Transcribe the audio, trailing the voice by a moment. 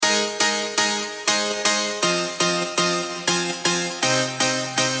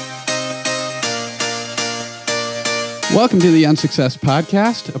Welcome to the Unsuccess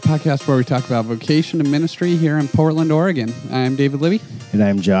Podcast, a podcast where we talk about vocation and ministry here in Portland, Oregon. I'm David Libby. And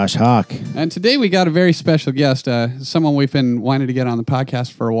I'm Josh Hawk. And today we got a very special guest, someone we've been wanting to get on the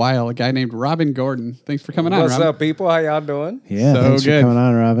podcast for a while, a guy named Robin Gordon. Thanks for coming on, Robin. What's up, people? How y'all doing? Yeah, So thanks good. for coming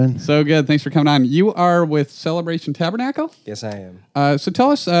on, Robin. So good. Thanks for coming on. You are with Celebration Tabernacle? Yes, I am. So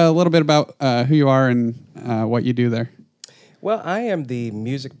tell us a little bit about who you are and what you do there. Well, I am the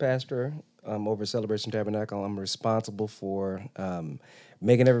music pastor over Celebration Tabernacle. I'm responsible for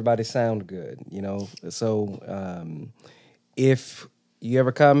making everybody sound good, you know. So if you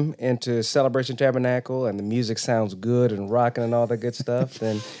ever come into Celebration Tabernacle and the music sounds good and rocking and all that good stuff,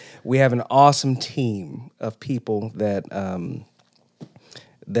 then we have an awesome team of people that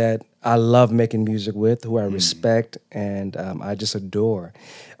that I love making music with, who I respect and I just adore.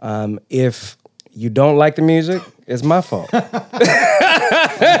 If you don't like the music, it's my fault.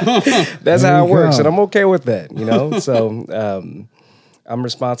 That's how it works, and I'm okay with that, you know. So I'm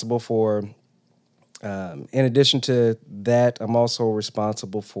responsible for. In addition to that, I'm also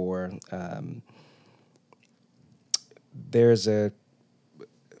responsible for. There's a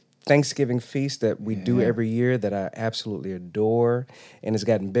Thanksgiving feast that we do every year that I absolutely adore, and it's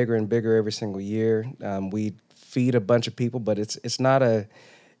gotten bigger and bigger every single year. We feed a bunch of people, but it's not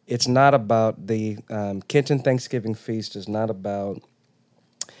about the Kenton Thanksgiving feast is not about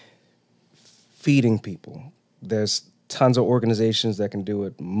feeding people. There's tons of organizations that can do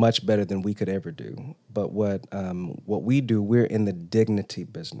it much better than we could ever do. But what we do, we're in the dignity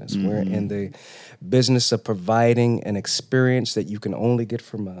business. Mm-hmm. We're in the business of providing an experience that you can only get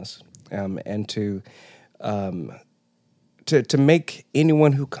from us, and to make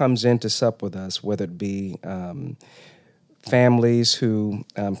anyone who comes in to sup with us, whether it be families who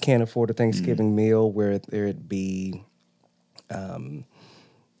can't afford a Thanksgiving meal, whether it be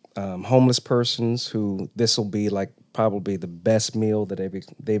homeless persons who this will be like probably the best meal that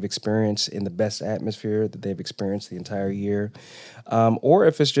they've experienced in the best atmosphere that they've experienced the entire year, or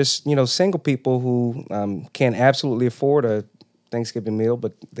if it's just single people who can't absolutely afford a Thanksgiving meal,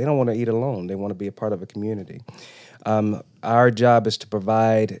 but they don't want to eat alone. They want to be a part of a community. Our job is to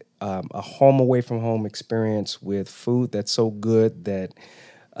provide a home away from home experience with food that's so good that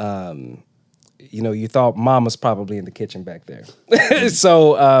you thought mama's probably in the kitchen back there.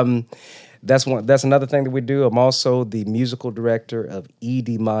 So that's another thing that we do. I'm also the musical director of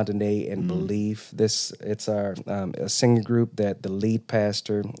E.D. Mondonay and Belief. It's our a singing group that the lead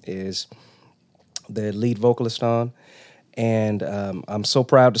pastor is the lead vocalist on, and I'm so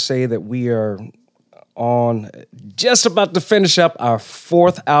proud to say that we are on just about to finish up our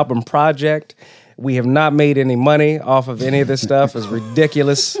 4th album project. We have not made any money off of any of this stuff. It's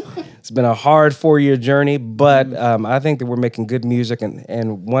ridiculous. It's been a hard 4-year journey, but I think that we're making good music.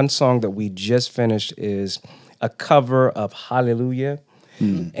 And one song that we just finished is a cover of Hallelujah.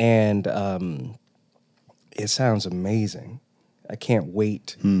 And it sounds amazing. I can't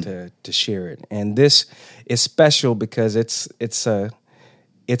wait to share it. And this is special because it's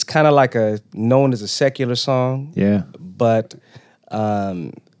kind of like known as a secular song. Yeah. But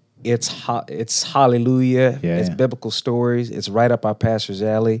it's hallelujah. Yeah. It's biblical stories. It's right up our pastor's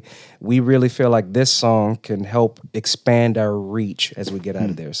alley. We really feel like this song can help expand our reach as we get out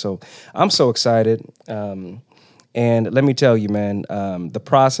of there. So I'm so excited. And let me tell you, man, the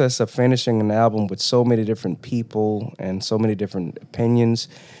process of finishing an album with so many different people and so many different opinions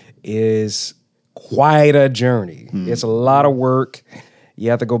is quite a journey. It's a lot of work. You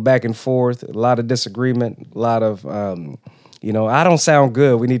have to go back and forth, a lot of disagreement, a lot of, I don't sound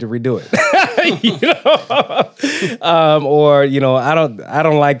good. We need to redo it. Or I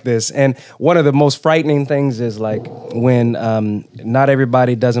don't like this. And one of the most frightening things is like when not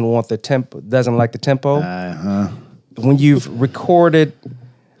everybody doesn't like the tempo. When you've recorded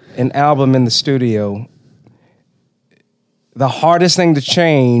an album in the studio, the hardest thing to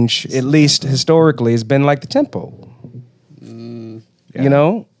change, at least historically, has been like the tempo.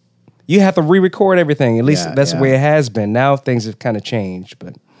 Yeah. You have to re-record everything. At least that's the way it has been. Now things have kind of changed,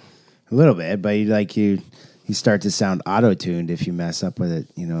 but a little bit. But you start to sound auto-tuned if you mess up with it,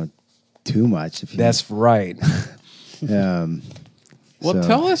 too much. That's right. Well,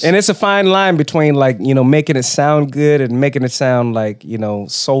 tell us. And it's a fine line between making it sound good and making it sound like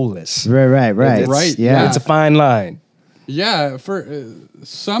soulless. Right. Yeah, it's a fine line. Yeah, for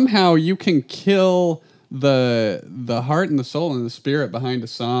somehow you can kill the heart and the soul and the spirit behind a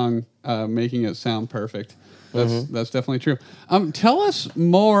song, making it sound perfect. That's definitely true. Tell us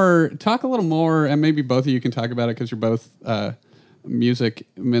more. Talk a little more, and maybe both of you can talk about it because you're both music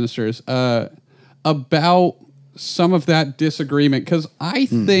ministers. About some of that disagreement, because I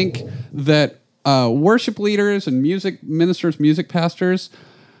think that worship leaders and music ministers, music pastors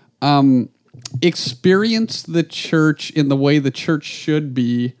experience the church in the way the church should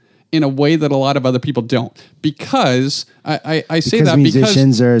be, in a way that a lot of other people don't. Because I say that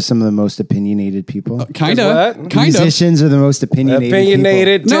musicians are some of the most opinionated people. Kind of. Musicians are the most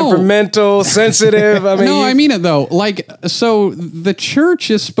opinionated, temperamental, sensitive. I mean, no, I mean it though. Like, so the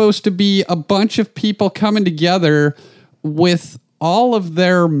church is supposed to be a bunch of people coming together with all of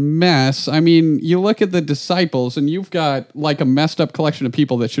their mess. I mean, you look at the disciples, and you've got like a messed up collection of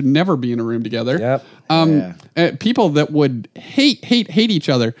people that should never be in a room together. Yep. People that would hate each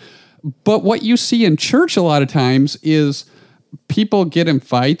other. But what you see in church a lot of times is people get in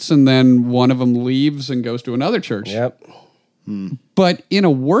fights, and then one of them leaves and goes to another church. Yep. But in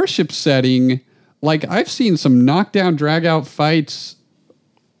a worship setting, like I've seen some knockdown, drag out fights,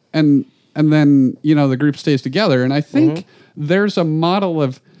 and then, you know, the group stays together. And I think there's a model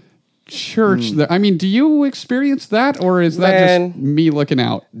of church that, I mean, do you experience that, or is that just me looking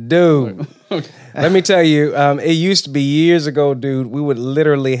out? Dude, let me tell you, it used to be years ago, dude, we would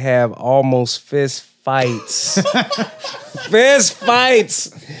literally have almost fist fights. Fist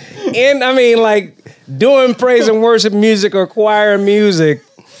fights. And I mean, like doing praise and worship music or choir music,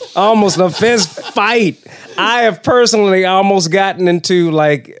 almost a fist fight. I have personally almost gotten into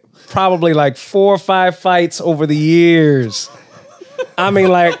probably 4 or 5 fights over the years. I mean,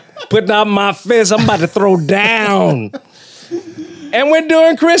 like putting out my fist, I'm about to throw down. And we're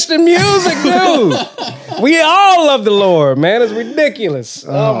doing Christian music, dude. We all love the Lord, man. It's ridiculous.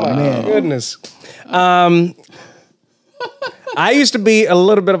 Oh my goodness. I used to be a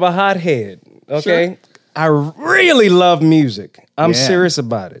little bit of a hothead, okay? Sure. I really love music. I'm serious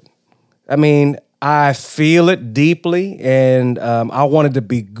about it. I mean, I feel it deeply, and I want it to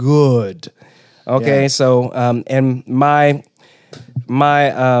be good. Okay, so and my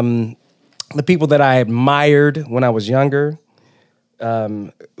the people that I admired when I was younger,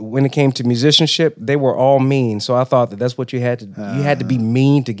 when it came to musicianship, they were all mean. So I thought that's what you had to. You had to be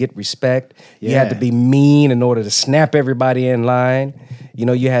mean to get respect. You had to be mean in order to snap everybody in line. You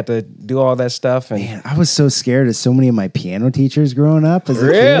know, you had to do all that stuff. And man, I was so scared of so many of my piano teachers growing up as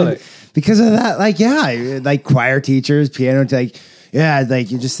a kid. Because of that, like choir teachers, piano, like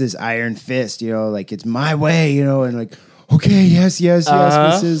you're just this iron fist, you know, like it's my way, you know, and like, okay, yes,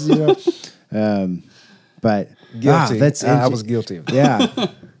 Mrs., you know. But guilty. I was guilty of that. Yeah.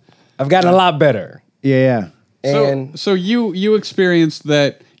 I've gotten a lot better. Yeah. And so you experienced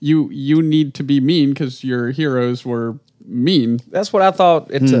that you need to be mean because your heroes were mean. That's what I thought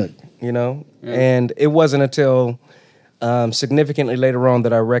it took, you know? Yeah. And it wasn't until significantly later on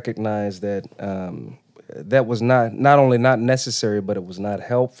that I recognized that that was not only not necessary, but it was not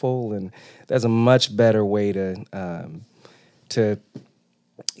helpful. And there's a much better way to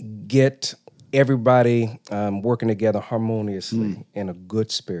get everybody working together harmoniously in a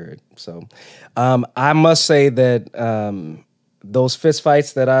good spirit. So I must say that those fist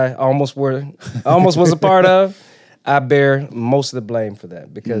fights that I almost was a part of, I bear most of the blame for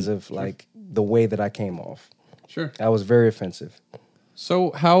that because of like the way that I came off. Sure. I was very offensive. So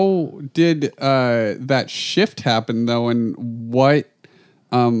how did that shift happen though, and what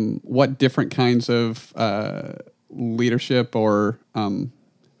different kinds of leadership or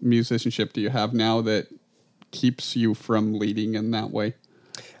musicianship do you have now that keeps you from leading in that way?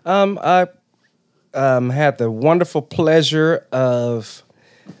 I had the wonderful pleasure of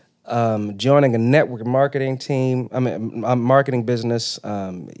joining a network marketing team. I mean, a marketing business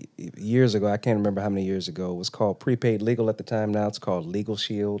years ago. I can't remember how many years ago. It was called Prepaid Legal at the time. Now it's called Legal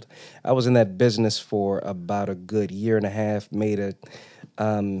Shield. I was in that business for about a good year and a half.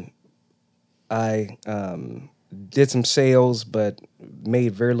 I did some sales, but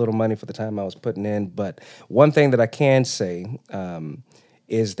made very little money for the time I was putting in. But one thing that I can say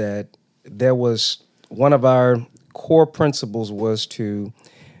is that there was one of our core principles was to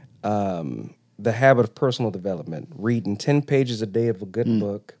the habit of personal development, reading 10 pages a day of a good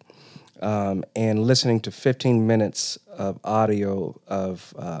book, and listening to 15 minutes of audio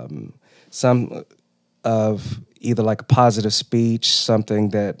of some of either like a positive speech, something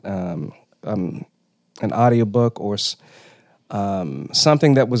that an audiobook or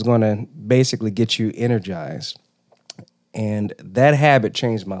something that was going to basically get you energized. And that habit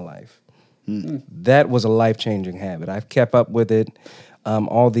changed my life. That was a life-changing habit. I've kept up with it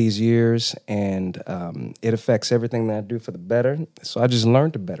all these years, and it affects everything that I do for the better. So I just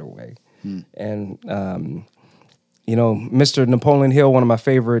learned a better way. And, you know, Mr. Napoleon Hill, one of my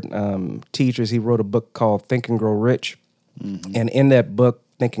favorite teachers, he wrote a book called Think and Grow Rich. And in that book,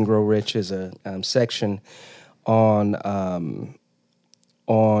 Think and Grow Rich, is a section on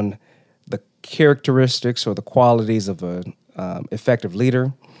the characteristics or the qualities of a effective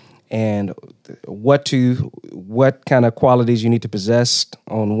leader, and what kind of qualities you need to possess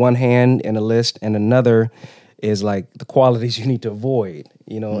on one hand in a list, and another is like the qualities you need to avoid,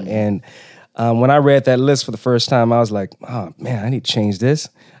 And when I read that list for the first time, I was like, oh man, I need to change this.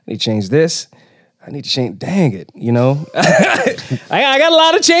 I need to change this. I need to change. Dang it, I got a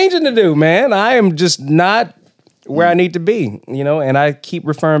lot of changing to do, man. I am just not where I need to be, and I keep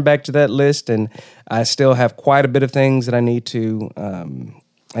referring back to that list, and I still have quite a bit of things that I need to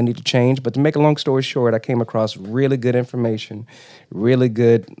change. But to make a long story short, I came across really good information, really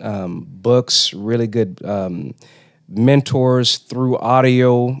good books, really good mentors through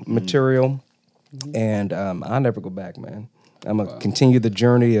audio material, and I'll never go back, man. I'm going to continue the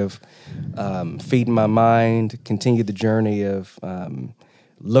journey of feeding my mind, continue the journey of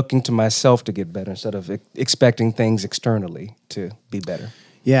looking to myself to get better instead of expecting things externally to be better.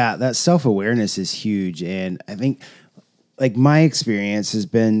 Yeah, that self-awareness is huge. And I think, like, my experience has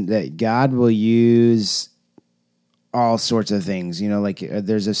been that God will use all sorts of things.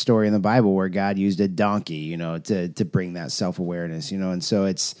 There's a story in the Bible where God used a donkey, to bring that self-awareness, and so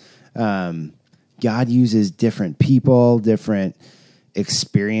it's God uses different people, different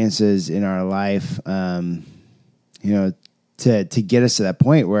experiences in our life, to get us to that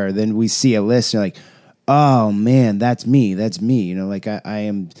point where then we see a list and you're like, oh man, that's me. I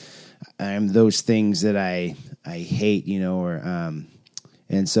am those things that I hate,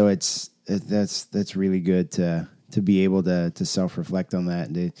 and so that's really good to be able to self-reflect on that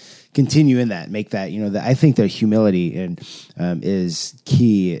and to continue in that, make that, I think the humility is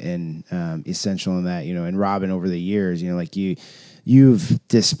key and essential in that, and Robin, over the years, you've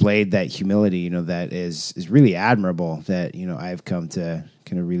displayed that humility, that is really admirable, that, I've come to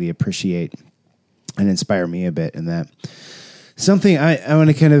kind of really appreciate and inspire me a bit in that. Something I want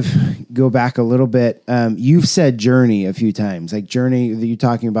to kind of go back a little bit. You've said journey a few times, like journey, you're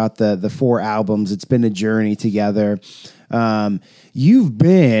talking about the 4 albums. It's been a journey together. You've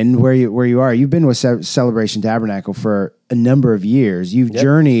been where you are. You've been with Celebration Tabernacle for a number of years. You've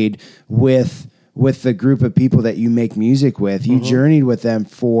journeyed with the group of people that you make music with. You journeyed with them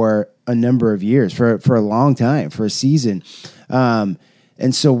for a number of years, for a long time, for a season. And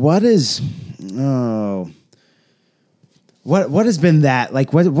so what has been that?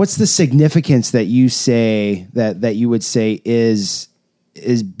 Like, what's the significance that you say that you would say is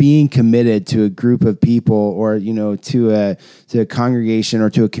being committed to a group of people, or to a congregation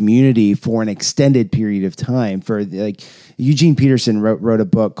or to a community for an extended period of time? For like Eugene Peterson wrote a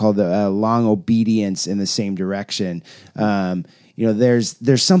book called Long Obedience in the Same Direction.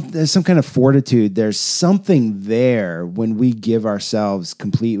 There's some kind of fortitude. There's something there when we give ourselves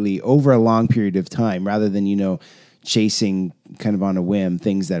completely over a long period of time, rather than chasing kind of on a whim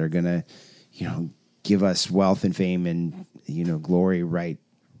things that are going to, give us wealth and fame and, glory right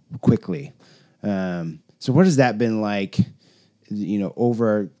quickly. So what has that been like,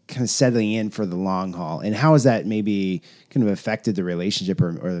 over kind of settling in for the long haul, and how has that maybe kind of affected the relationship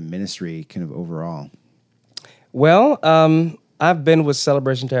or the ministry kind of overall? Well, I've been with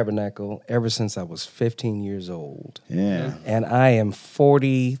Celebration Tabernacle ever since I was 15 years old. Yeah. And I am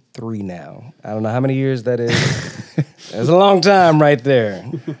 43 now. I don't know how many years that is. That's a long time right there.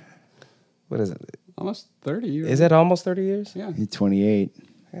 What is it? Almost 30 years. Is that almost 30 years? Yeah. You're 28.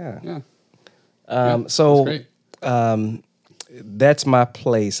 Yeah. So that's great. That's my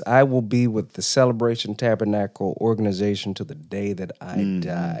place. I will be with the Celebration Tabernacle organization to the day that I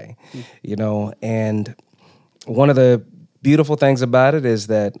die. And one of the beautiful things about it is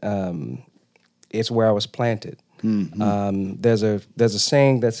that it's where I was planted. There's a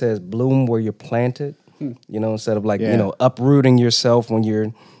saying that says, bloom where you're planted, instead of uprooting yourself when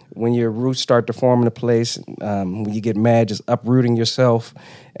your roots start to form in a place, when you get mad, just uprooting yourself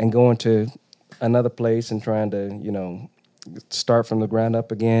and going to another place and trying to, start from the ground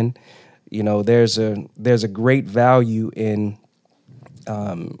up again. There's a great value in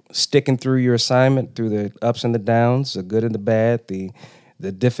sticking through your assignment, through the ups and the downs, the good and the bad, the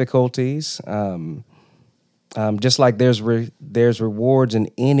difficulties. Just like there's rewards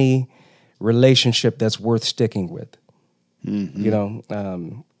in any relationship that's worth sticking with. To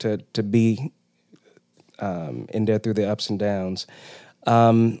be in there through the ups and downs.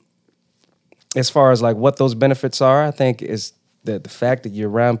 As far as like what those benefits are, I think is that the fact that you're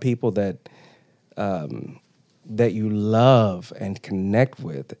around people that you love and connect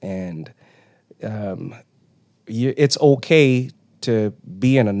with, and it's okay to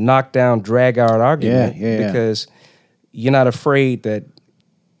be in a knockdown, drag-out argument because you're not afraid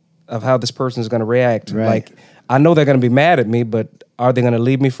of how this person is going to react. Right. Like, I know they're going to be mad at me, but Are they going to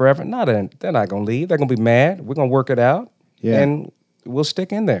leave me forever? No, they're not going to leave. They're going to be mad. We're going to work it out, and we'll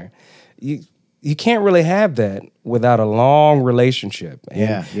stick in there. You can't really have that without a long relationship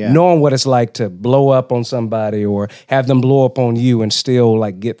and knowing what it's like to blow up on somebody or have them blow up on you and still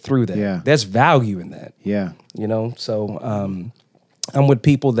like get through that. Yeah. There's value in that. Yeah. You know, so I'm with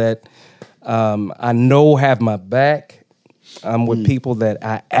people that I know have my back. I'm with people that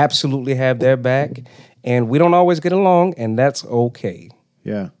I absolutely have their back, and we don't always get along, and that's okay.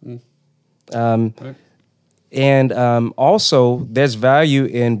 Yeah. And also, there's value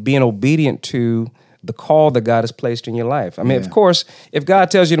in being obedient to the call that God has placed in your life. I mean, of course, if God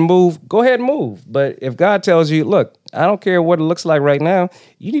tells you to move, go ahead and move. But if God tells you, look, I don't care what it looks like right now,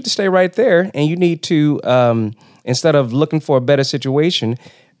 you need to stay right there. And you need to, instead of looking for a better situation,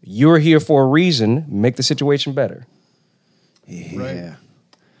 you're here for a reason, make the situation better. Yeah. Right.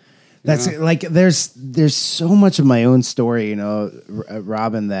 That's like, there's so much of my own story, you know,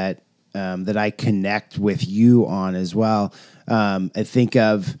 Robin, that I connect with you on as well. I think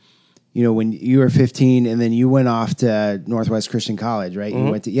of, you know, when you were 15 and then you went off to Northwest Christian College, right? You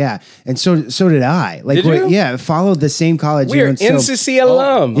went to, and so did I. Like, did you? Followed the same college. We're NCC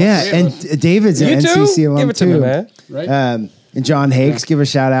alum. Yeah, and David's an NCC alum Give it to too. me, man. Right. And John Hakes, give a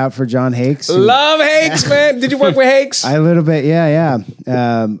shout out for John Hakes. Love Hakes, man. Did you work with Hakes? A little bit, yeah.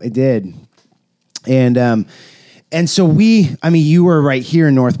 I did. And so you were right here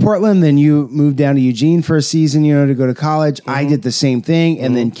in North Portland, then you moved down to Eugene for a season, you know, to go to college. I did the same thing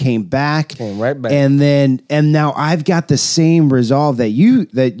and then came back. Came right back. And now I've got the same resolve that you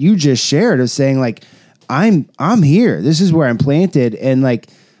just shared of saying, like, I'm here. This is where I'm planted. And like,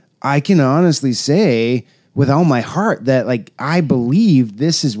 I can honestly say with all my heart that, like, I believe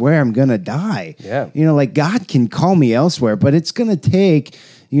this is where I'm going to die. Yeah. You know, like, God can call me elsewhere, but it's going to take,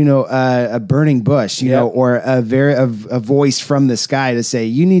 you know, a burning bush, you know, or a voice from the sky to say,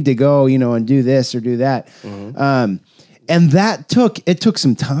 you need to go, you know, and do this or do that. And that took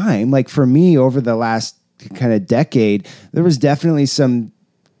some time. Like for me over the last kind of decade, there was definitely some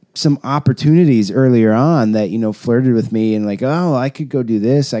opportunities earlier on that, you know, flirted with me and like, oh, I could go do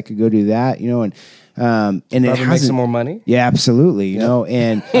this, I could go do that, you know, and it Probably make some more money. Yeah, absolutely. You know,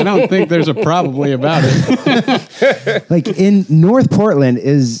 and I don't think there's a probably about it. like in North Portland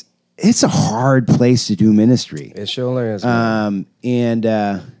it's a hard place to do ministry. It sure is. And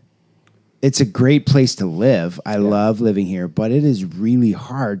it's a great place to live. I love living here, but it is really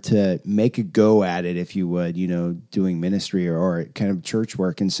hard to make a go at it, if you would, you know, doing ministry or kind of church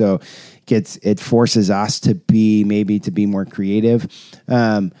work. And so it forces us to be more creative.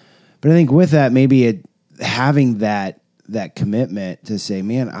 But I think with that, maybe having that commitment to say,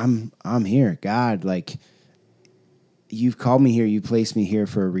 man, I'm here. God, like, you've called me here, you placed me here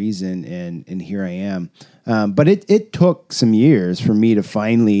for a reason, and here I am. But it took some years for me to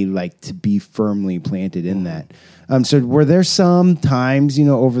finally, like, to be firmly planted in that. So were there some times, you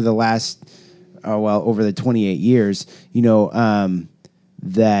know, over the last, over the 28 years, you know,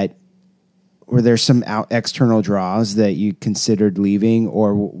 that were there some external draws that you considered leaving,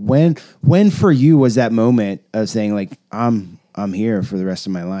 or when for you was that moment of saying, like, I'm here for the rest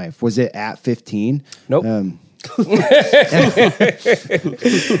of my life? Was it at 15? Nope. And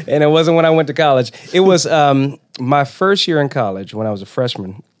it wasn't when I went to college. It was my first year in college when I was a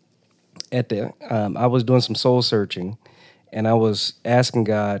freshman. I was doing some soul searching, and I was asking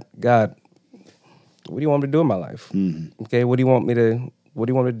God, what do you want me to do in my life? Mm-hmm. Okay, what do you want me to do? What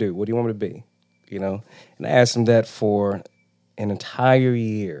do you want me to be? You know, and I asked him that for an entire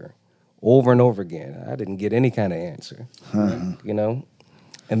year, over and over again. I didn't get any kind of answer, you know.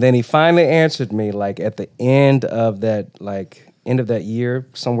 And then he finally answered me, like at the end of that year,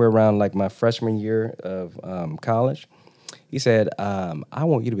 somewhere around like my freshman year of college. He said, "I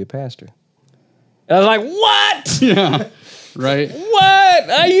want you to be a pastor." And I was like, "What? Yeah, right. What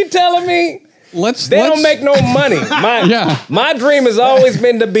are you telling me?" They don't make no money. My dream has always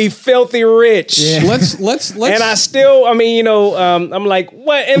been to be filthy rich. Yeah. Let's. And I still, I mean, you know, I'm like,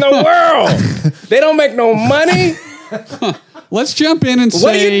 what in the world? They don't make no money. Let's jump in and say,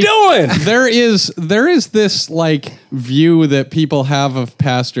 what are you doing? There is this like view that people have of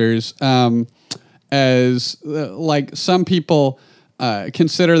pastors as like some people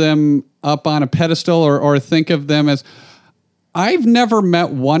consider them up on a pedestal or think of them as. I've never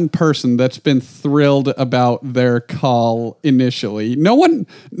met one person that's been thrilled about their call initially. No one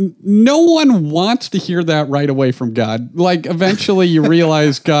wants to hear that right away from God. Like eventually you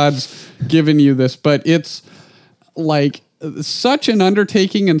realize God's given you this, but it's like such an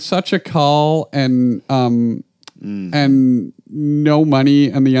undertaking and such a call and no money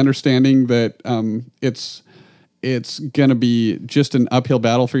and the understanding that it's it's going to be just an uphill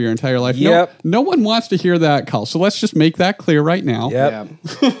battle for your entire life. Yep. No one wants to hear that call. So let's just make that clear right now. Yep.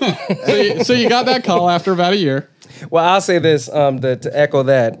 So you got that call after about a year. Well, I'll say this to echo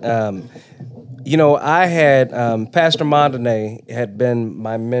that. I had Pastor Mondane had been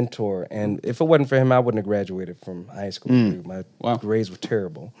my mentor, and if it wasn't for him, I wouldn't have graduated from high school. My grades were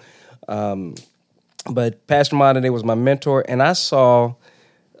terrible. But Pastor Mondane was my mentor, and I saw,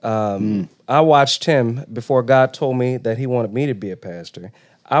 I watched him before God told me that he wanted me to be a pastor.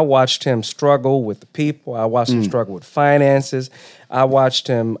 I watched him struggle with the people. I watched him struggle with finances. I watched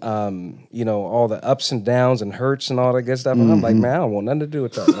him, all the ups and downs and hurts and all that good stuff. And I'm like, man, I don't want nothing to do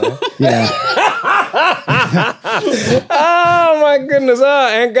with that, man. Yeah. Oh my goodness!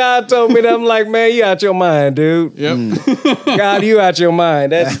 And God told me that. I'm like, man, you out your mind, dude. Yep. God, you out your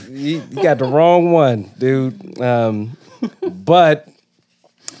mind. That's you got the wrong one, dude. But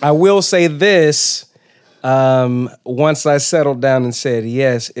I will say this. Once I settled down and said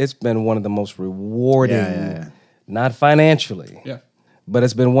yes, it's been one of the most rewarding, not financially, but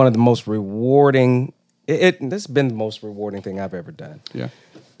it's been one of the most rewarding. This has been the most rewarding thing I've ever done. Yeah.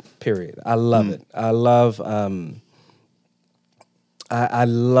 Period. I love it. I love. I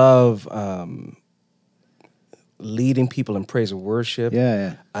love leading people in praise and worship.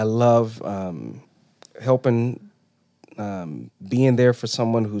 Yeah. I love helping. Being there for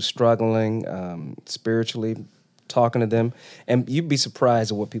someone who's struggling spiritually, talking to them, and you'd be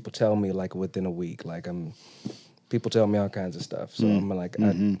surprised at what people tell me. Like within a week, people tell me all kinds of stuff. So I'm like,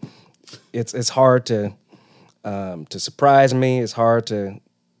 it's hard to surprise me. It's hard to.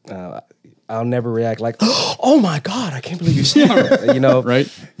 I'll never react like, oh my God, I can't believe you said that. Right?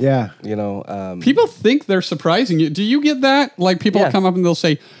 Yeah. People think they're surprising you. Do you get that? Like people come up and they'll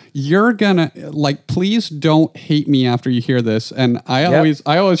say, "You're gonna please don't hate me after you hear this." And I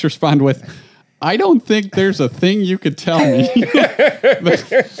always respond with, "I don't think there's a thing you could tell me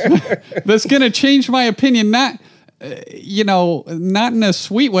that's gonna change my opinion. Not, not in a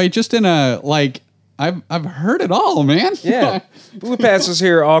sweet way, just in a I've heard it all, man." Yeah, we pastors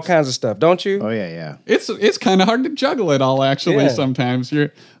hear all kinds of stuff, don't you? Oh yeah. It's kind of hard to juggle it all. Actually, sometimes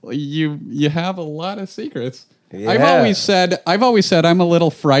you have a lot of secrets. Yeah. I've always said I'm a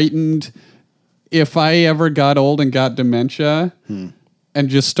little frightened if I ever got old and got dementia and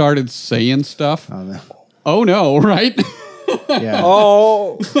just started saying stuff. Oh no, right? Yeah.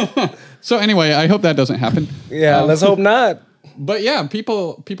 Oh. So anyway, I hope that doesn't happen. Yeah, let's hope not. But yeah,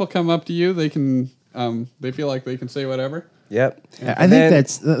 people come up to you. They can they feel like they can say whatever. Yep. I think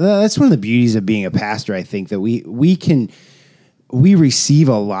that's one of the beauties of being a pastor. I think that we receive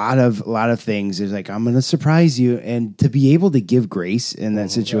a lot of things. It's like, I'm going to surprise you, and to be able to give grace in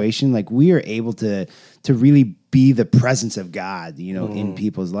that situation, like we are able to really be the presence of God, in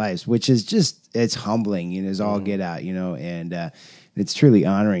people's lives, which is just, it's humbling, it's all get out, and it's truly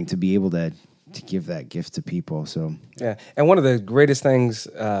honoring to be able to give that gift to people. So yeah, and one of the greatest things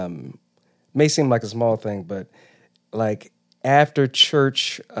may seem like a small thing, but like after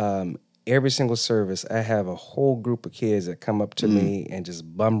church, every single service, I have a whole group of kids that come up to me and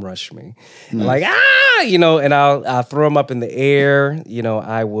just bum rush me, and like and I'll throw them up in the air.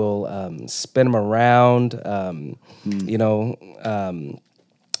 I will spin them around.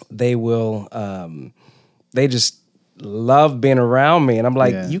 They will. They just love being around me, and I'm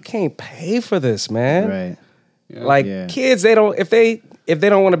like, you can't pay for this, man. Right. Yeah. Kids, they don't. If they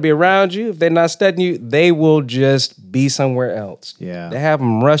don't want to be around you, if they're not studying you, they will just be somewhere else. Yeah. They have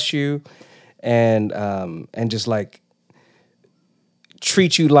them rush you, and just like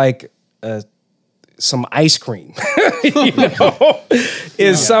treat you like some ice cream.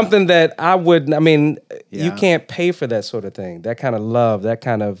 Is something that I wouldn't. I mean, you can't pay for that sort of thing. That kind of love. That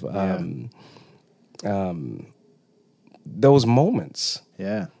kind of those moments.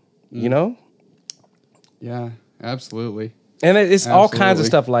 Yeah. Yeah, absolutely. And it's all kinds of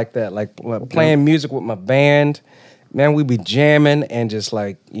stuff like that, like playing music with my band. Man, we be jamming and just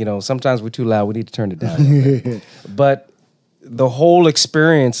like, sometimes we're too loud. We need to turn it down a little bit. But the whole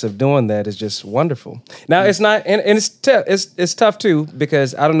experience of doing that is just wonderful. Now, it's not, and it's tough too,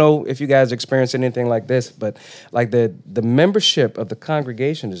 because I don't know if you guys experience anything like this, but like the membership of the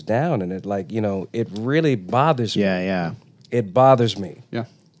congregation is down, and it it really bothers me. Yeah. It bothers me. Yeah.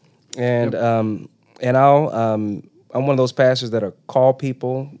 And and I'm one of those pastors that'll call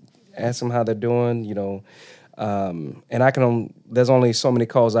people, ask them how they're doing, and there's only so many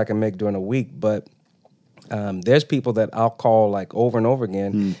calls I can make during a week, but there's people that I'll call like over and over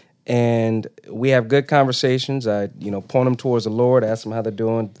again, and we have good conversations. I, point them towards the Lord, ask them how they're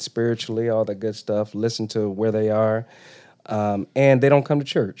doing spiritually, all that good stuff, listen to where they are, and they don't come to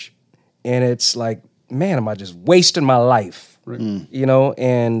church. And it's like, man, am I just wasting my life? Right. You know,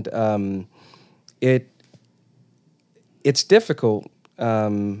 and it's difficult.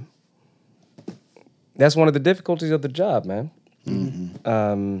 That's one of the difficulties of the job, man.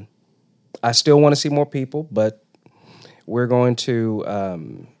 Mm-hmm. I still want to see more people, but we're going to.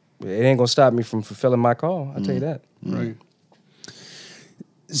 It ain't gonna stop me from fulfilling my call. I'll tell you that. Right.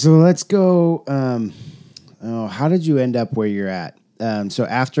 So let's go. How did you end up where you're at? So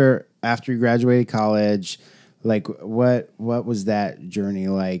after you graduated college, like what was that journey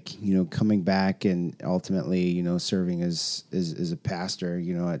like? You know, coming back and ultimately, you know, serving as a pastor.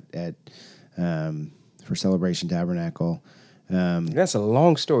 You know, at for Celebration Tabernacle. That's a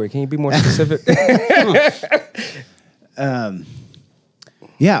long story. Can you be more specific?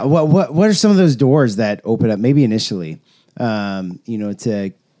 Yeah. What are some of those doors that open up? Maybe initially, you know,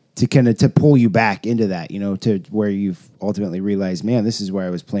 to kind of to pull you back into that, you know, to where you've ultimately realized, man, this is where I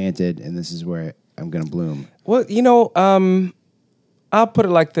was planted, and this is where I'm going to bloom. Well, you know, I'll put it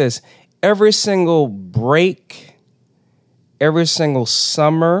like this: every single break, every single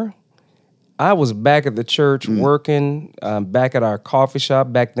summer, I was back at the church working, back at our coffee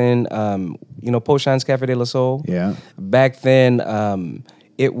shop. Back then, you know, Poshine's Cafe de la Soul. Yeah. Back then,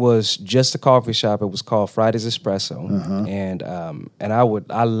 it was just a coffee shop. It was called Friday's Espresso, and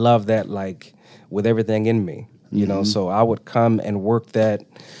I love that, like, with everything in me, you know. So I would come and work that.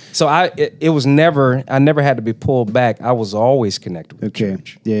 So I never had to be pulled back. I was always connected with the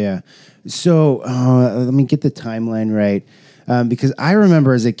church. Yeah. So let me get the timeline right. Because I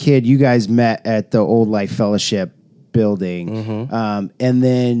remember as a kid, you guys met at the Old Life Fellowship building, and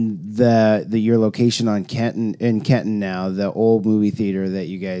then your location in Kenton now, the old movie theater that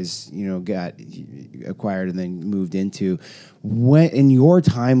you guys, you know, got acquired and then moved into. When in your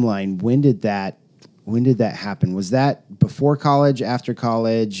timeline, when did that happen? Was that before college, after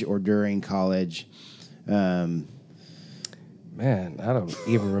college, or during college? Man, I don't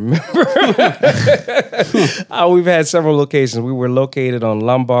even remember. We've had several locations. We were located on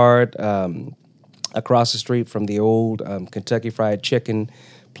Lombard, across the street from the old Kentucky Fried Chicken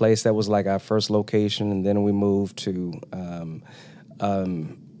place. That was like our first location. And then we moved to a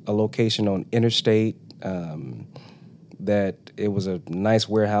location on Interstate that it was a nice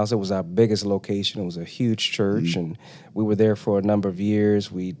warehouse. It was our biggest location. It was a huge church, and we were there for a number of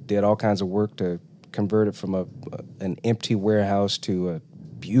years. We did all kinds of work to convert it from an empty warehouse to a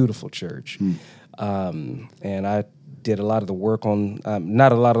beautiful church. And I did a lot of the work on,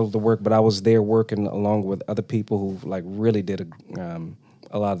 not a lot of the work, but I was there working along with other people who like really did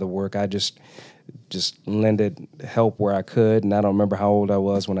a lot of the work. I just lended help where I could, and I don't remember how old I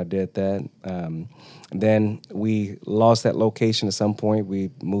was when I did that. Then we lost that location at some point.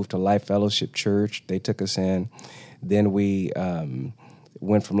 We moved to Life Fellowship Church. They took us in. Then we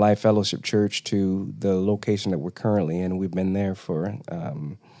went from Life Fellowship Church to the location that we're currently in. We've been there for,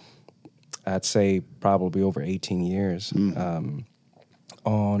 I'd say, probably over 18 years,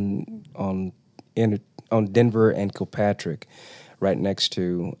 on Denver and Kilpatrick, right next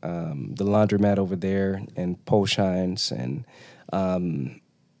to the laundromat over there and Poshine's. And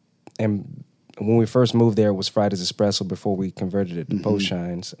when we first moved there, it was Friday's Espresso before we converted it to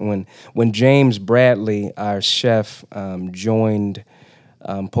Poshine's. When James Bradley, our chef, joined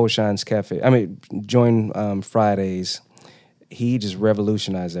Poshine's Cafe, joined Fridays, he just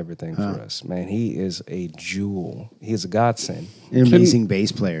revolutionized everything for us, man. He is a jewel. He's a godsend. An amazing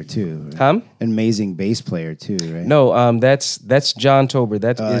bass player too. Right? Huh? An amazing bass player too, right? No, that's John Tober.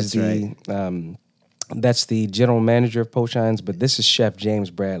 That's the general manager of Poshine's, but this is Chef James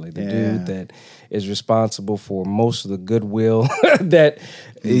Bradley, the dude that is responsible for most of the goodwill that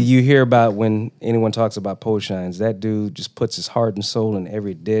you hear about when anyone talks about Poshine's. That dude just puts his heart and soul in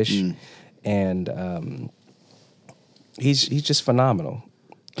every dish, and he's just phenomenal.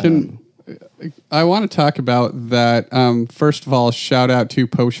 I want to talk about that. First of all, shout out to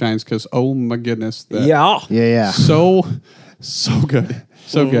Poshine's, because oh my goodness, Yeah. so good,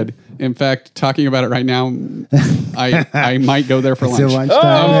 so good. In fact, talking about it right now, I might go there for lunch. It's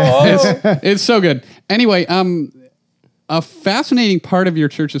lunchtime. It's so good. Anyway, a fascinating part of your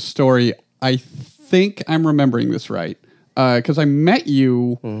church's story. I think I'm remembering this right, because I met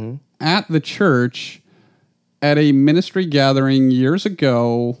you at the church at a ministry gathering years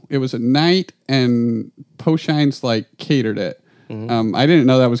ago. It was at night, and Poshine's like catered it. I didn't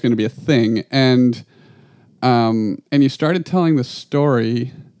know that was going to be a thing, and you started telling the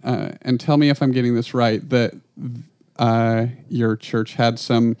story. And tell me if I'm getting this right, that your church had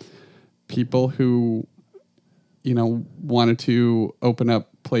some people who, you know, wanted to open up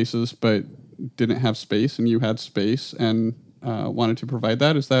places but didn't have space, and you had space and wanted to provide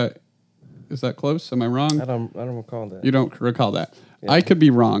that. Is that that close? Am I wrong? I don't recall that. You don't recall that. Yeah. I could be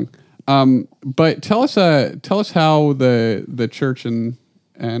wrong. But tell us how the church and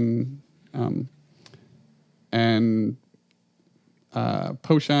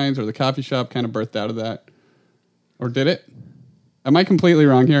Poshines or the coffee shop kind of birthed out of that, or did it? Am I completely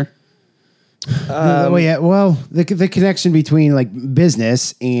wrong here? The connection between like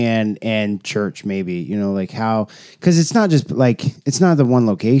business and church, maybe, you know, like how, because it's not just like, it's not the one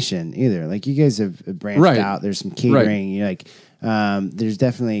location either. Like you guys have branched out. There's some catering. You like, there's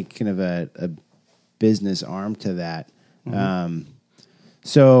definitely kind of a business arm to that.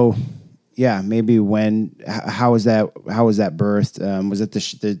 So yeah, maybe how was that birthed? Was it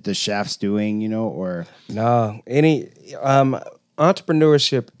the chef's doing, you know, or no?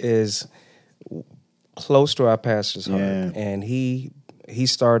 Entrepreneurship is close to our pastor's heart, and he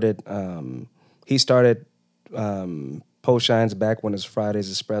started Poshines back when it was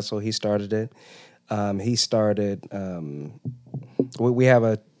Fridays Espresso. He started it. We have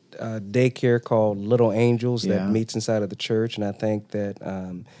a daycare called Little Angels that meets inside of the church, and I think that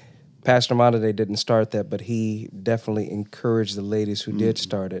Pastor Monday didn't start that, but he definitely encouraged the ladies who did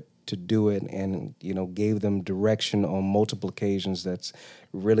start it to do it, and you know, gave them direction on multiple occasions that's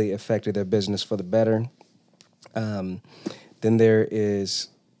really affected their business for the better. Then there is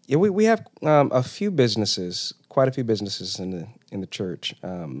we have quite a few businesses in the church,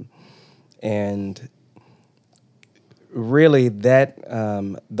 and really that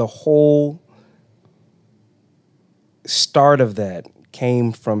the whole start of that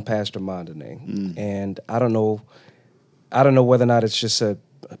came from Pastor Mondane, and I don't know whether or not it's just a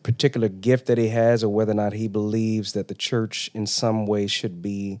particular gift that he has, or whether or not he believes that the church in some way should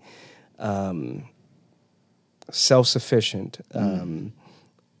be self-sufficient.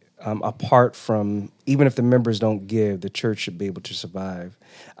 Apart from, even if the members don't give, the church should be able to survive.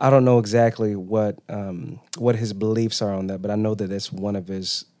 I don't know exactly what his beliefs are on that, but I know that it's one of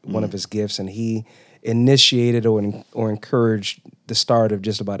his gifts, and he initiated or encouraged the start of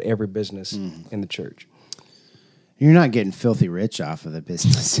just about every business in the church. You're not getting filthy rich off of the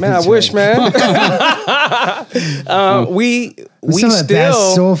business, man. I wish, man. We some of the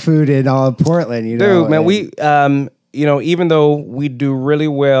best soul food in all of Portland, you know. Dude, man, we you know, even though we do really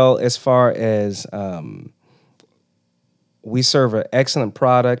well as far as we serve an excellent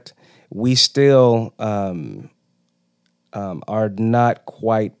product, we still are not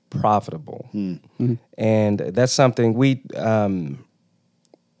quite profitable, and that's something we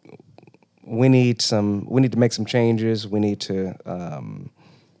need to make some changes. We need to.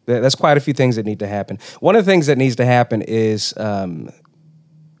 There's quite a few things that need to happen. One of the things that needs to happen is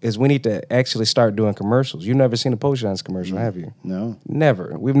we need to actually start doing commercials. You've never seen a Poshines commercial, have you? No.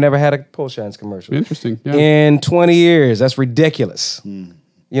 Never. We've never had a Poshines commercial. Interesting. Yeah. In 20 years. That's ridiculous. You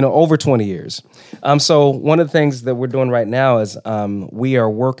know, over 20 years. So one of the things that we're doing right now is we are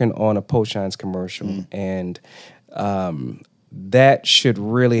working on a Poshines commercial, and that should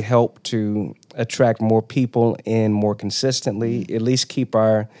really help to attract more people in more consistently, at least keep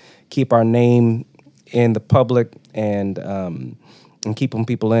our name in the public, and keeping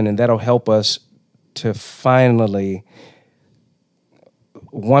people in, and that'll help us to finally,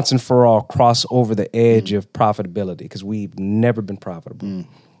 once and for all, cross over the edge of profitability, because we've never been profitable.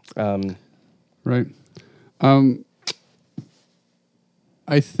 Right.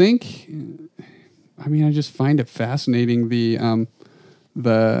 I think, I mean, I just find it fascinating, the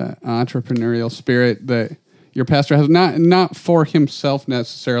entrepreneurial spirit that your pastor has, not for himself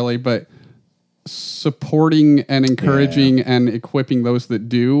necessarily, but supporting and encouraging and equipping those that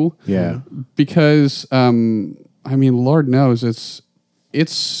do. Yeah. Because, I mean, Lord knows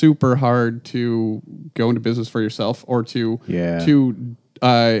it's super hard to go into business for yourself, or to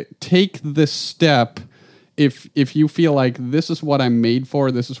take this step if you feel like this is what I'm made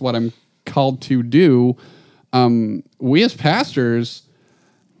for, this is what I'm called to do. We as pastors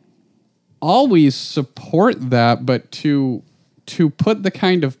always support that, but to put the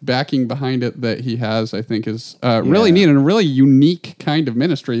kind of backing behind it that he has, I think is really neat, and a really unique kind of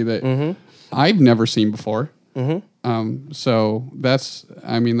ministry that I've never seen before. So that's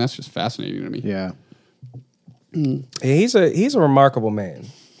just fascinating to me. Yeah. He's a remarkable man.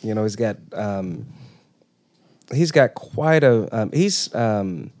 You know, he's got quite a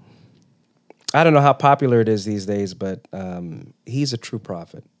I don't know how popular it is these days, but he's a true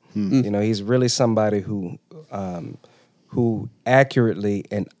prophet. You know, he's really somebody who accurately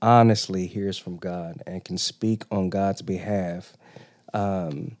and honestly hears from God and can speak on God's behalf.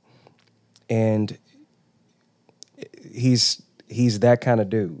 And he's that kind of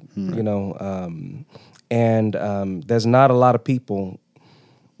dude, you know. And there's not a lot of people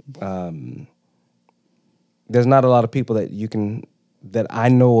there's not a lot of people that I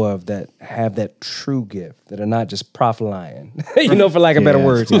know of that have that true gift, that are not just prophesying, for lack of better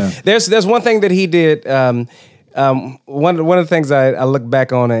words. Yeah. There's one thing that he did. One of the things I look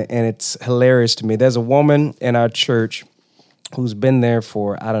back on it, and it's hilarious to me. There's a woman in our church who's been there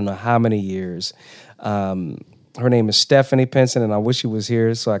for I don't know how many years. Her name is Stephanie Pinson, and I wish she was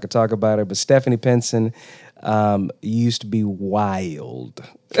here so I could talk about her. But Stephanie Pinson used to be wild.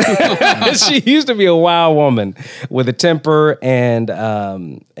 She used to be a wild woman with a temper and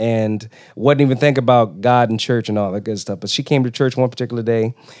wouldn't even think about God and church and all that good stuff. But she came to church one particular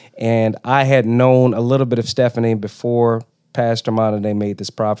day, and I had known a little bit of Stephanie before Pastor Monday made this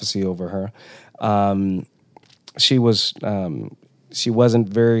prophecy over her. She wasn't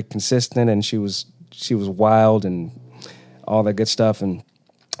very consistent, and she was wild and all that good stuff. And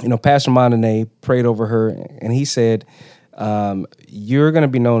Pastor Monday prayed over her, and he said, "You're going to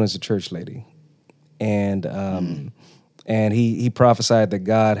be known as a church lady," and he prophesied that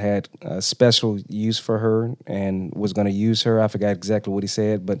God had a special use for her and was going to use her. I forgot exactly what he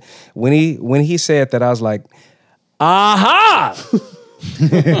said, but when he said that, I was like, "Aha!"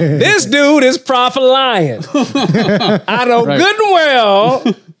 This dude is prophet lying. I know good and well.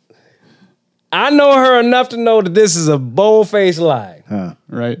 I know her enough to know that this is a bold-faced lie.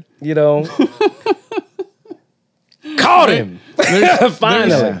 Right. Caught him.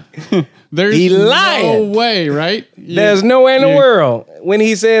 Finally. There's he lying. No way, right? There's no way in the world when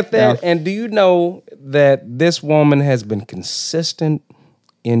he said that. Yeah. And do you know that this woman has been consistent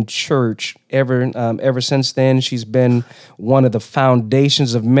in church ever since then? She's been one of the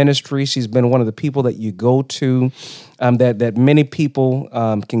foundations of ministry. She's been one of the people that you go to, that many people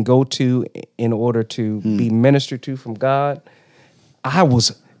can go to in order to be ministered to from God. I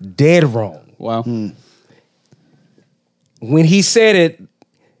was dead wrong. Wow. When he said it,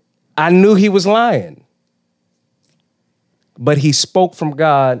 I knew he was lying. But he spoke from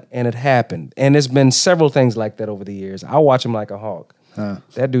God, and it happened. And there's been several things like that over the years. I watch him like a hawk.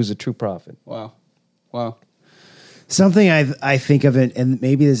 That dude's a true prophet. Wow. Something I think of it, and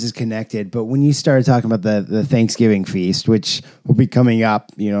maybe this is connected, but when you started talking about the Thanksgiving feast, which will be coming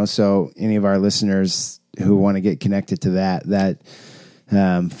up, so any of our listeners who want to get connected to that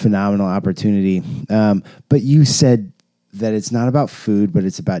phenomenal opportunity. But you said that it's not about food, but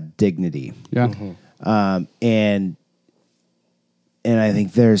it's about dignity. Yeah. Mm-hmm. And I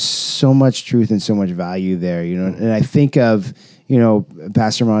think there's so much truth and so much value there, and I think of,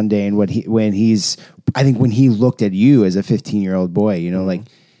 Pastor Mondane, when he looked at you as a 15-year-old boy, like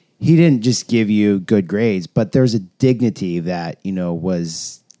he didn't just give you good grades, but there's a dignity that,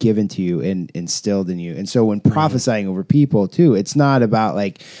 was given to you and instilled in you. And so when prophesying over people too, it's not about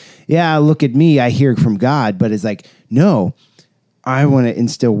like, yeah, look at me, I hear from God, but it's like, no, I want to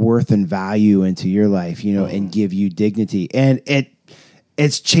instill worth and value into your life, and give you dignity. And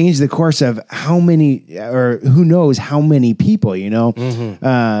it's changed the course of how many, or who knows how many people,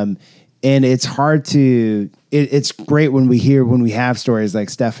 and it's hard to, it's great when we have stories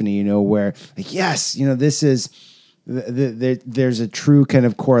like Stephanie, where like, yes, this is, there's a true kind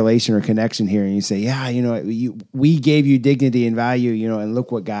of correlation or connection here. And you say, yeah, we gave you dignity and value, and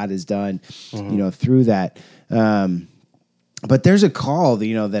look what God has done, through that. But there's a call,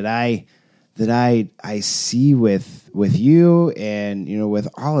 that I see with you and, with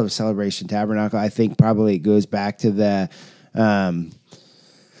all of Celebration Tabernacle. I think probably it goes back to the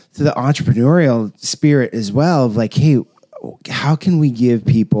entrepreneurial spirit as well of like, hey, how can we give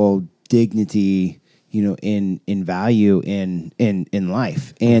people dignity, in value in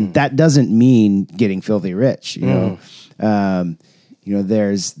life? And that doesn't mean getting filthy rich, there's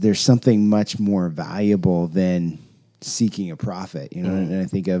something much more valuable than seeking a profit, and I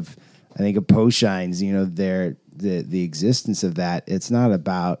think of Poshines, the existence of that. It's not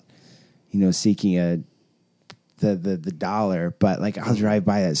about, seeking the dollar, but like I'll drive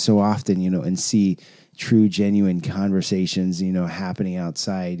by that so often, and see true, genuine conversations, happening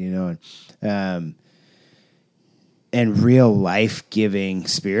outside, and real life-giving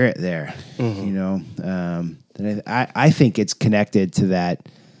spirit there, and I think it's connected to that,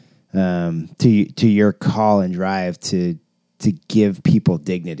 to your call and drive to give people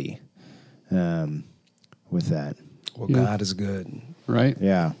dignity, with that. Well, yeah. God is good. Right.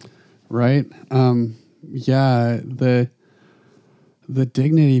 Yeah. Right. Yeah. The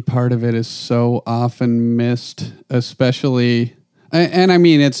dignity part of it is so often missed, especially, and I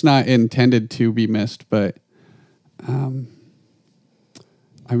mean, it's not intended to be missed, but, I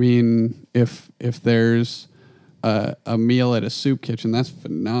mean, if there's a meal at a soup kitchen, that's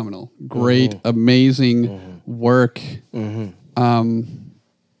phenomenal. Great, amazing work.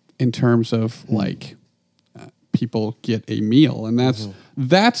 in terms of like people get a meal, and that's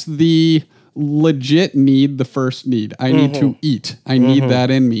the legit need, the first need. I need to eat. I need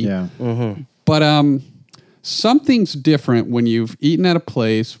that in me. Yeah. But something's different when you've eaten at a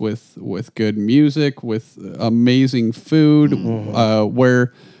place with good music, with amazing food,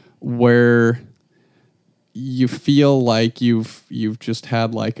 where you feel like you've just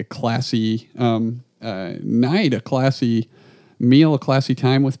had like a classy night, a classy meal, a classy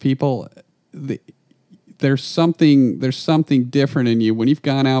time with people. There's something different in you when you've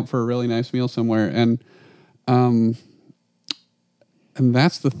gone out for a really nice meal somewhere, and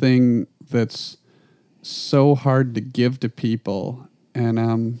that's the thing that's so hard to give to people. And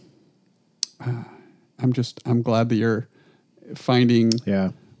I'm glad that you're finding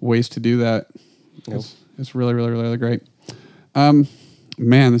ways to do that. It's really, really, really great.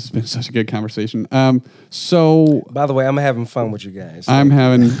 Man, this has been such a good conversation. So, by the way, I'm having fun with you guys. I'm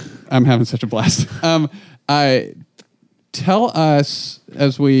having such a blast. Tell us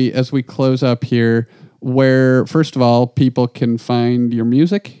as we close up here, where first of all people can find your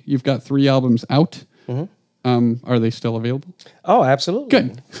music. You've got 3 albums out. Are they still available? Oh, absolutely.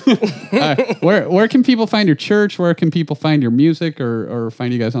 Good. Where can people find your church? Where can people find your music or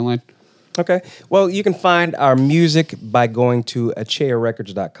find you guys online? Okay. Well, you can find our music by going to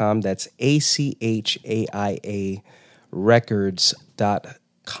achaiarecords.com. That's ACHAIA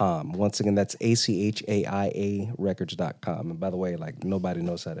records.com. Once again, that's ACHAIA records.com. And by the way, like nobody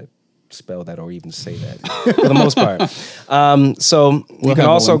knows how to spell that or even say that for the most part. So you can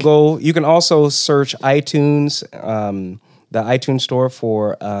also you can also search iTunes, the iTunes store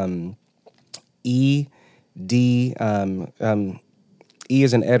for E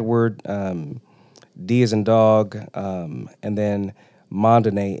is in Edward, D is in dog, and then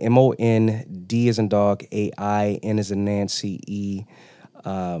Mondane, M-O-N-D is in dog, A-I, N is in Nancy, E.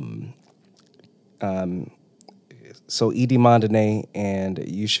 So E.D. Mondane, and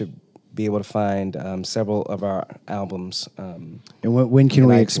you should be able to find several of our albums. And when can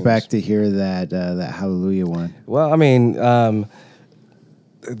we expect to hear that Hallelujah one? Well, I mean,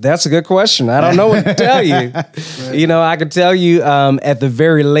 that's a good question. I don't know what to tell you. Right. You know, I can tell you at the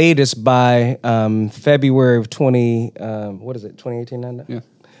very latest by February of 2018 now? Yeah.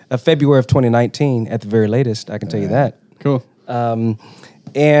 February of 2019 at the very latest, I can tell you that. Cool.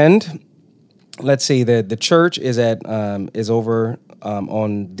 And let's see, the church is over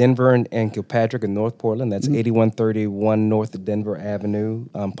on Denver and Kilpatrick in North Portland. That's 8131 North Denver Avenue.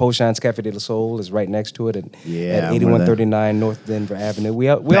 Pochon's Cafe de la Soul is right next to it at 8139 North Denver Avenue. We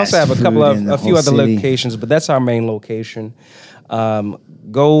also have a few other locations, but that's our main location.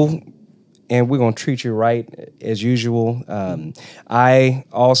 Go, and we're going to treat you right as usual. I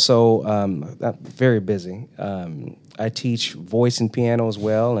also, I'm very busy. I teach voice and piano as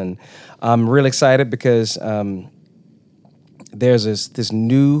well, and I'm really excited because there's this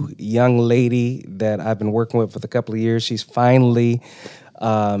new young lady that I've been working with for a couple of years. She's finally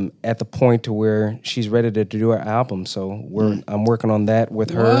at the point to where she's ready to do her album. So I'm working on that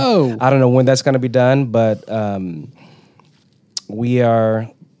with her. Whoa. I don't know when that's going to be done, but we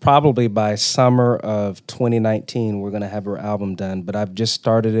are probably by summer of 2019, we're going to have her album done. But I've just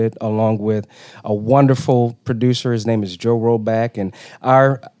started it along with a wonderful producer. His name is Joe Roback, and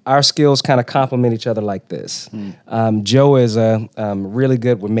our skills kind of complement each other like this. Joe is really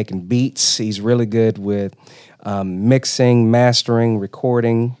good with making beats. He's really good with mixing, mastering,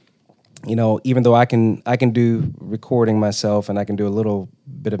 recording. You know, even though I can do recording myself and I can do a little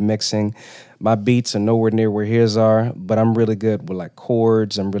bit of mixing, my beats are nowhere near where his are. But I'm really good with like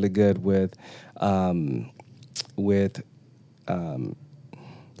chords. I'm really good with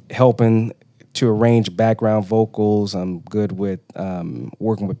helping to arrange background vocals. I'm good with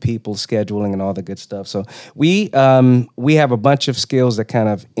working with people, scheduling, and all the good stuff. So we have a bunch of skills that kind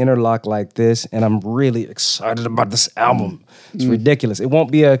of interlock like this, and I'm really excited about this album. It's ridiculous. It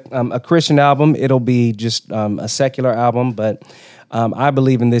won't be a Christian album. It'll be just a secular album, but I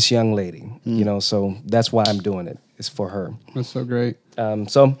believe in this young lady, you know, so that's why I'm doing it. It's for her. That's so great.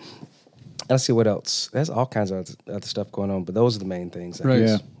 So let's see what else. There's all kinds of other stuff going on, but those are the main things. Right.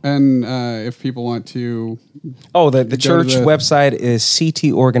 Yeah. And if people want to... Oh, the church website is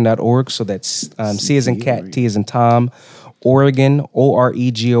ctorgan.org. So that's C as in cat, T as in Tom, Oregon,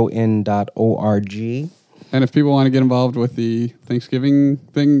 OREGON.org. And if people want to get involved with the Thanksgiving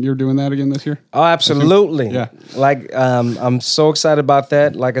thing, you're doing that again this year? Oh, absolutely. Yeah. Like, I'm so excited about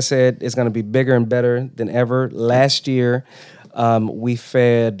that. Like I said, it's going to be bigger and better than ever. Last year, we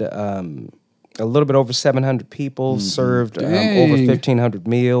fed a little bit over 700 people, served over 1,500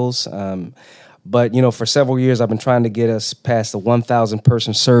 meals. But, for several years, I've been trying to get us past the 1,000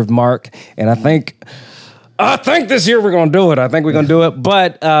 person served mark. And I think this year we're going to do it. I think we're going to do it.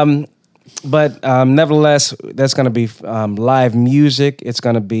 But nevertheless, that's going to be live music. It's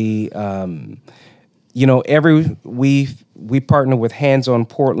going to be, we partner with Hands on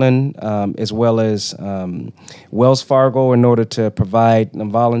Portland as well as Wells Fargo in order to provide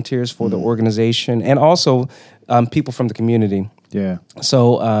volunteers for the organization and also people from the community. Yeah.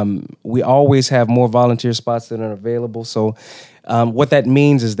 So we always have more volunteer spots that are available. So what that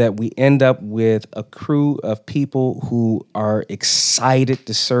means is that we end up with a crew of people who are excited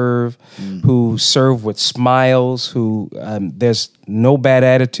to serve, who serve with smiles, who there's no bad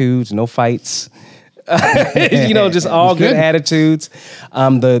attitudes, no fights. Just all good attitudes.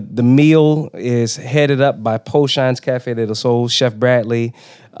 The meal is headed up by Poshine's Cafe de la Soul. Chef Bradley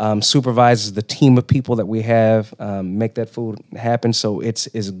supervises the team of people that we have make that food happen. So it's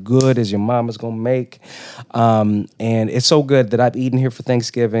as good as your mama's gonna make, and it's so good that I've eaten here for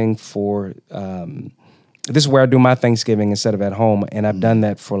Thanksgiving. This is where I do my Thanksgiving instead of at home, and I've done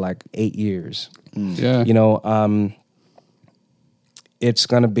that for like 8 years. Yeah, it's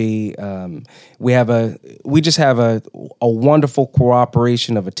going to be, we just have a wonderful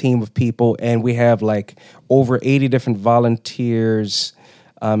cooperation of a team of people, and we have like over 80 different volunteers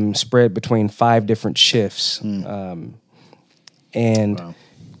spread between 5 different shifts. And wow.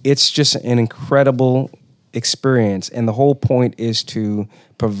 It's just an incredible experience. And the whole point is to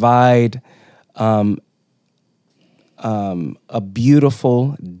provide a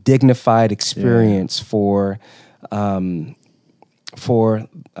beautiful, dignified experience for a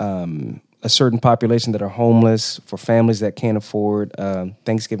certain population that are homeless, for families that can't afford a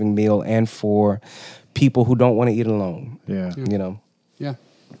Thanksgiving meal, and for people who don't want to eat alone. Yeah. Yeah.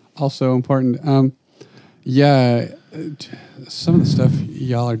 Also important. Some of the stuff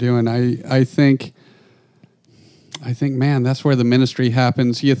y'all are doing, I think, man, that's where the ministry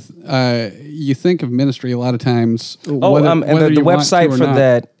happens. You think of ministry a lot of times. And the website for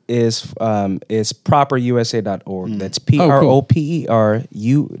that is properusa.org. That's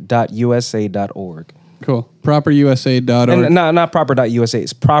PROPERU.USA.org. Cool. Properusa.org. And not proper.usa.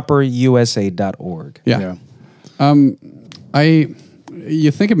 It's properusa.org. Yeah.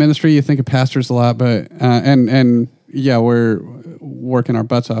 You think of ministry, you think of pastors a lot, but we're working our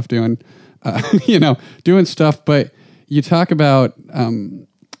butts off doing stuff. But you talk about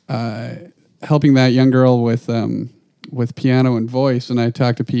helping that young girl with piano and voice, and I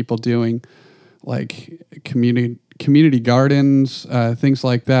talk to people doing like community gardens, things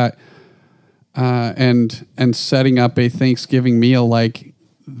like that, and setting up a Thanksgiving meal. Like,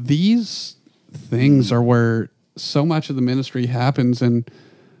 these things are where so much of the ministry happens. And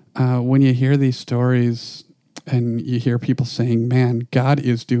when you hear these stories and you hear people saying, "Man, God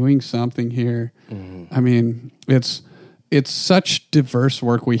is doing something here," I mean, it's such diverse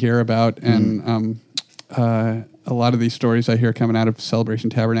work we hear about, and a lot of these stories I hear coming out of Celebration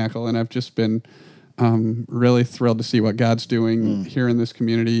Tabernacle, and I've just been really thrilled to see what God's doing here in this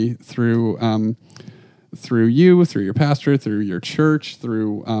community through you, through your pastor, through your church,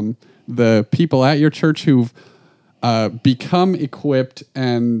 through the people at your church who've become equipped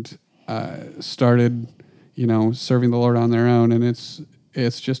and started, serving the Lord on their own, and it's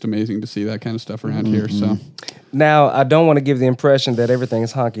just amazing to see that kind of stuff around here. So. Now, I don't want to give the impression that everything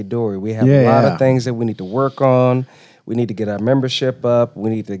is honky-dory. We have a lot of things that we need to work on. We need to get our membership up. We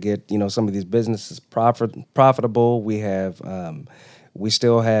need to get, some of these businesses profitable. We have, there's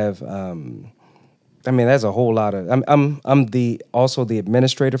a whole lot of. I'm also the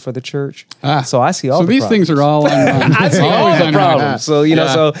administrator for the church, so I see all. So the these problems. things are all. I see all the problems. So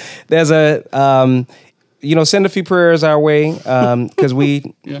so there's a. Send a few prayers our way, because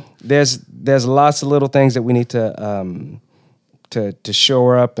there's lots of little things that we need to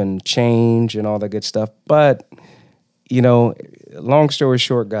shore up and change and all that good stuff. But long story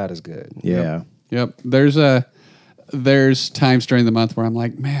short, God is good. Yeah. Yep. There's times during the month where I'm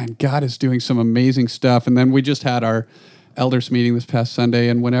like, man, God is doing some amazing stuff. And then we just had our elders meeting this past Sunday,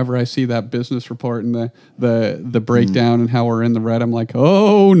 and whenever I see that business report and the breakdown and how we're in the red, I'm like,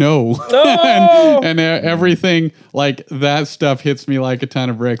 oh no. and everything like that stuff hits me like a ton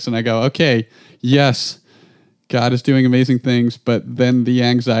of bricks, and I go, okay, yes, God is doing amazing things, but then the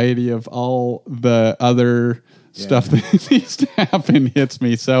anxiety of all the other stuff that needs to happen hits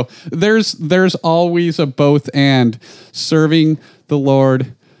me. So there's always a both and. Serving the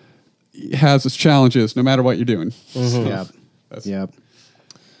Lord has its challenges, no matter what you're doing. Yep.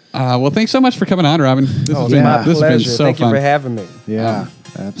 Well, thanks so much for coming on, Robin. This has been so Thank fun. you for having me. Yeah,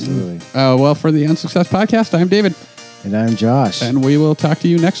 absolutely. Well, for the Unsuccess Podcast, I'm David. And I'm Josh. And we will talk to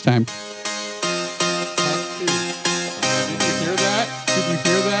you next time.